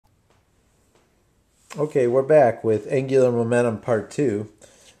Okay, we're back with angular momentum part 2.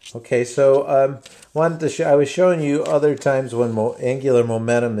 Okay, so wanted to I was showing you other times when angular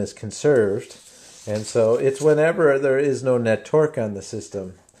momentum is conserved, and so it's whenever there is no net torque on the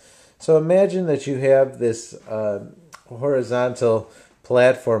system. So imagine that you have this horizontal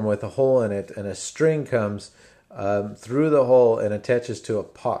platform with a hole in it, and a string comes through the hole and attaches to a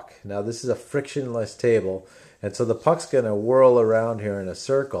puck. Now this is a frictionless table, and so the puck's going to whirl around here in a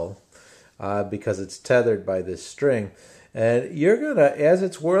circle. Because it's tethered by this string. And you're going to, as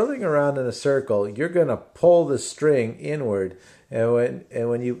it's whirling around in a circle, you're going to pull the string inward. And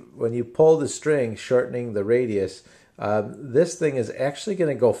when you pull the string, shortening the radius, this thing is actually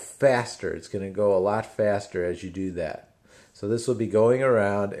going to go faster. It's going to go a lot faster as you do that. So this will be going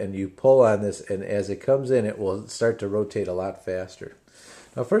around, and you pull on this, and as it comes in, it will start to rotate a lot faster.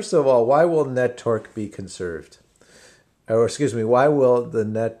 Now, first of all, why will net torque be conserved? Or excuse me, why will the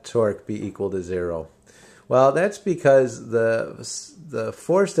net torque be equal to 0? Well, that's because the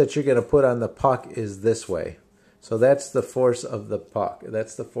force that you're going to put on the puck is this way. So that's the force of the puck.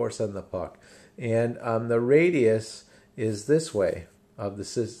 That's the force on the puck. And the radius is this way.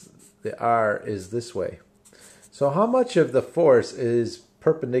 The R is this way. So how much of the force is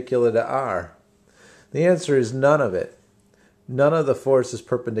perpendicular to R? The answer is none of it. None of the force is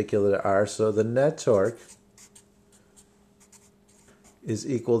perpendicular to R, so the net torque is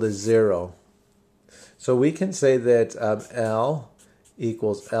equal to 0. So we can say that L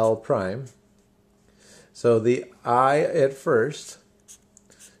equals L prime. So the I at first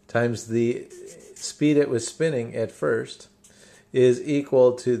times the speed it was spinning at first is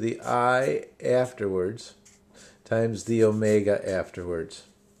equal to the I afterwards times the omega afterwards.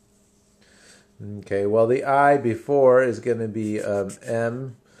 Okay, well the I before is going to be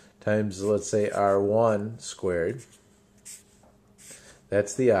M times, let's say, R1 squared.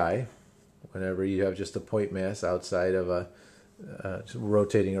 That's the I, whenever you have just a point mass outside of a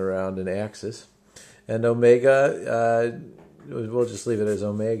rotating around an axis. And omega, we'll just leave it as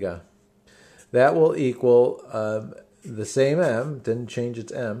omega. That will equal the same M, didn't change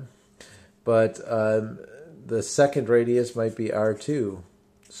its M, but the second radius might be R2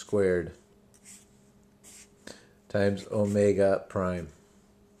 squared times omega prime.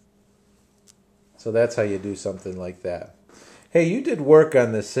 So that's how you do something like that. Hey, you did work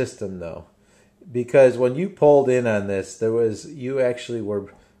on this system though, because when you pulled in on this, you actually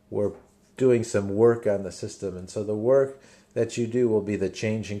were doing some work on the system, and so the work that you do will be the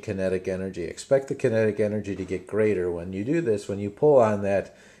change in kinetic energy. Expect the kinetic energy to get greater when you do this. When you pull on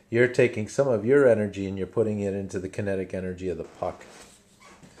that, you're taking some of your energy and you're putting it into the kinetic energy of the puck.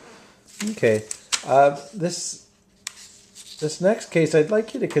 Okay, this next case, I'd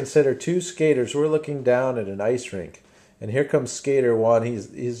like you to consider two skaters. We're looking down at an ice rink. And here comes skater 1.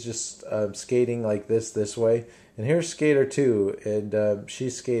 He's just skating like this way. And here's skater 2, and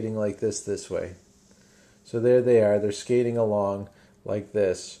she's skating like this way. So there they are. They're skating along like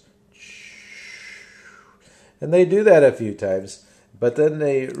this. And they do that a few times. But then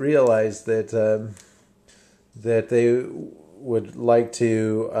they realize that that they would like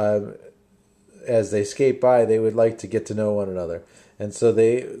to, as they skate by, they would like to get to know one another. And so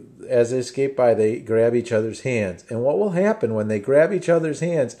as they skate by, they grab each other's hands. And what will happen when they grab each other's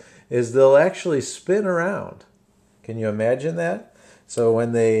hands is they'll actually spin around. Can you imagine that? So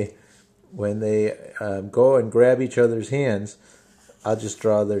when they go and grab each other's hands, I'll just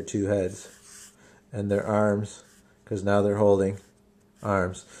draw their two heads and their arms, because now they're holding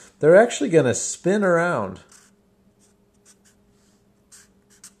arms. They're actually going to spin around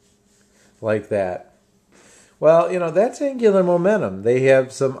like that. Well, that's angular momentum. They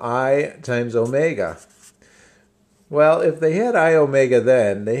have some I times omega. Well, if they had I omega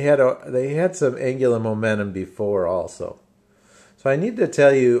then, they had some angular momentum before also. So I need to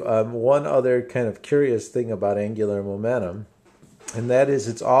tell you one other kind of curious thing about angular momentum, and that is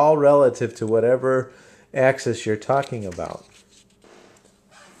it's all relative to whatever axis you're talking about.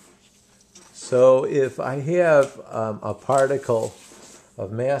 So if I have a particle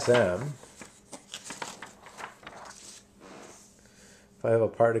of mass m, if I have a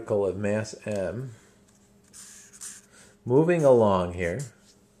particle of mass m moving along here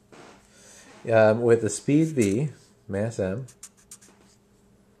with the speed v, mass m,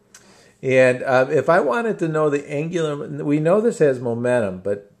 and if I wanted to know the angular, we know this has momentum,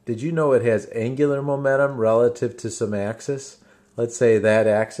 but did you know it has angular momentum relative to some axis? Let's say that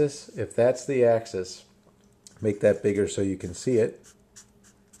axis. If that's the axis, make that bigger so you can see it.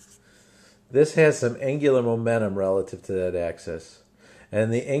 This has some angular momentum relative to that axis.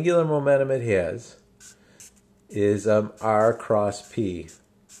 And the angular momentum it has is r cross p.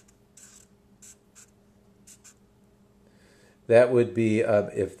 that would be,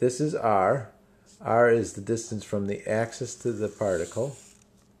 if this is r, r is the distance from the axis to the particle.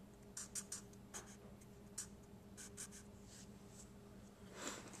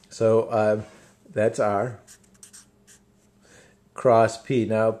 So that's r cross p.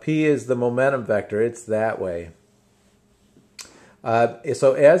 Now p is the momentum vector. It's that way.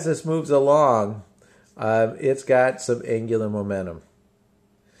 So as this moves along, it's got some angular momentum.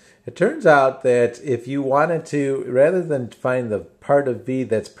 It turns out that if you wanted to, rather than find the part of v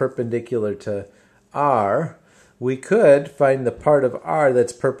that's perpendicular to r, we could find the part of r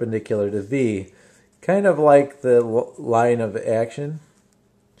that's perpendicular to v, kind of like the line of action.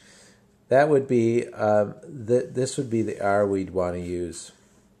 That would be, this would be the r we'd want to use.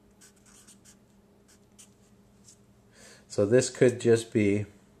 So this could just be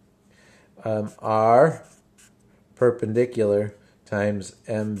r perpendicular times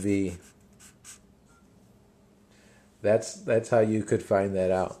mv. That's how you could find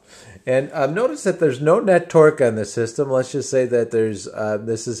that out. And notice that there's no net torque on this system. Let's just say that there's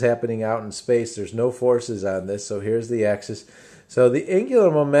this is happening out in space. There's no forces on this. So here's the axis. So the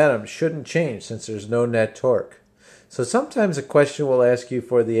angular momentum shouldn't change since there's no net torque. So sometimes a question will ask you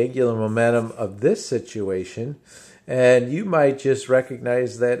for the angular momentum of this situation, and you might just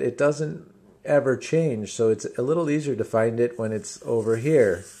recognize that it doesn't ever change. So it's a little easier to find it when it's over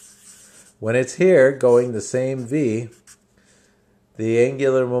here. When it's here, going the same v, the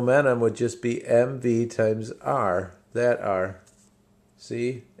angular momentum would just be mv times r, that r.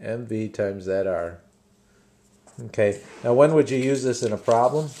 See? mv times that r. Okay, now when would you use this in a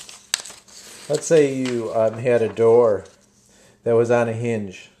problem? Let's say you had a door that was on a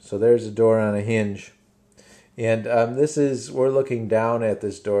hinge. So there's a door on a hinge. And we're looking down at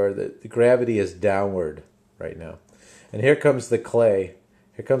this door. The gravity is downward right now. And here comes the clay.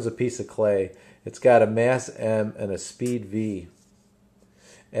 Here comes a piece of clay. It's got a mass m and a speed v.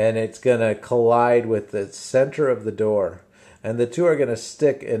 And it's going to collide with the center of the door. And the two are going to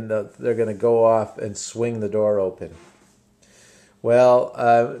stick, and they're going to go off and swing the door open. Well,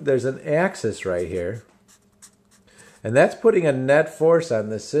 there's an axis right here. And that's putting a net force on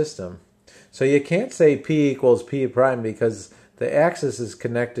this system. So you can't say P equals P prime because the axis is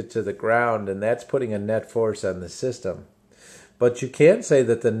connected to the ground, and that's putting a net force on the system. But you can say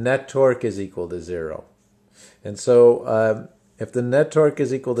that the net torque is equal to 0. And so if the net torque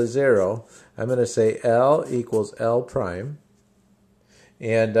is equal to 0, I'm going to say L equals L prime.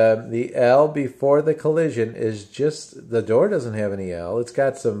 And the L before the collision is just, the door doesn't have any L. It's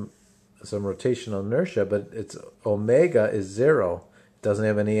got some rotational inertia, but its omega is 0. It doesn't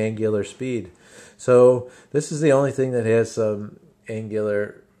have any angular speed. So this is the only thing that has some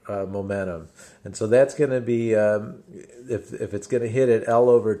angular momentum. And so that's going to be, if it's going to hit at L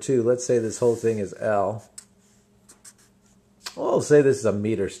over 2, let's say this whole thing is L. Well, I'll say this is a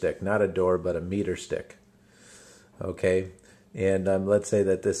meter stick, not a door, but a meter stick. Okay. And let's say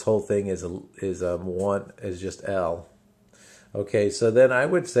that this whole thing is just L. Okay, so then I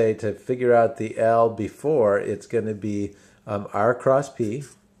would say to figure out the L before, it's going to be R cross P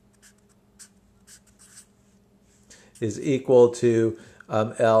is equal to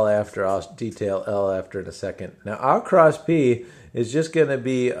L after. I'll detail L after in a second. Now R cross P is just going to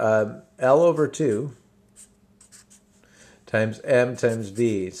be L over 2 times M times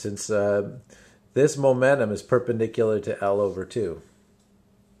V, since this momentum is perpendicular to L over 2.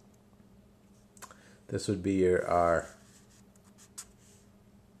 This would be your R.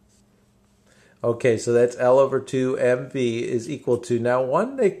 Okay, so that's L over 2 mv is equal to, now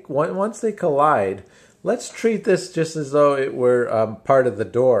once they collide, let's treat this just as though it were part of the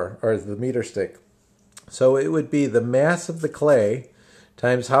door, or the meter stick. So it would be the mass of the clay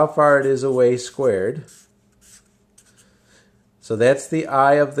times how far it is away squared. So that's the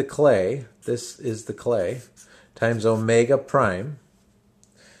I of the clay. This is the clay, times omega prime,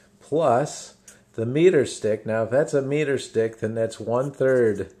 plus the meter stick. Now, if that's a meter stick, then that's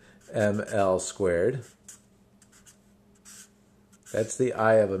 1/3 ml squared. That's the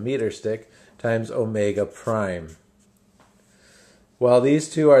I of a meter stick, times omega prime. Well, these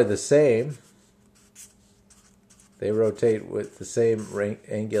two are the same. They rotate with the same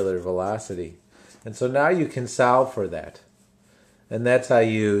angular velocity. And so now you can solve for that. And that's how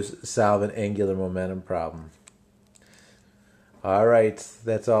you solve an angular momentum problem. All right,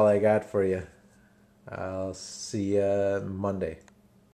 that's all I got for you. I'll see you Monday.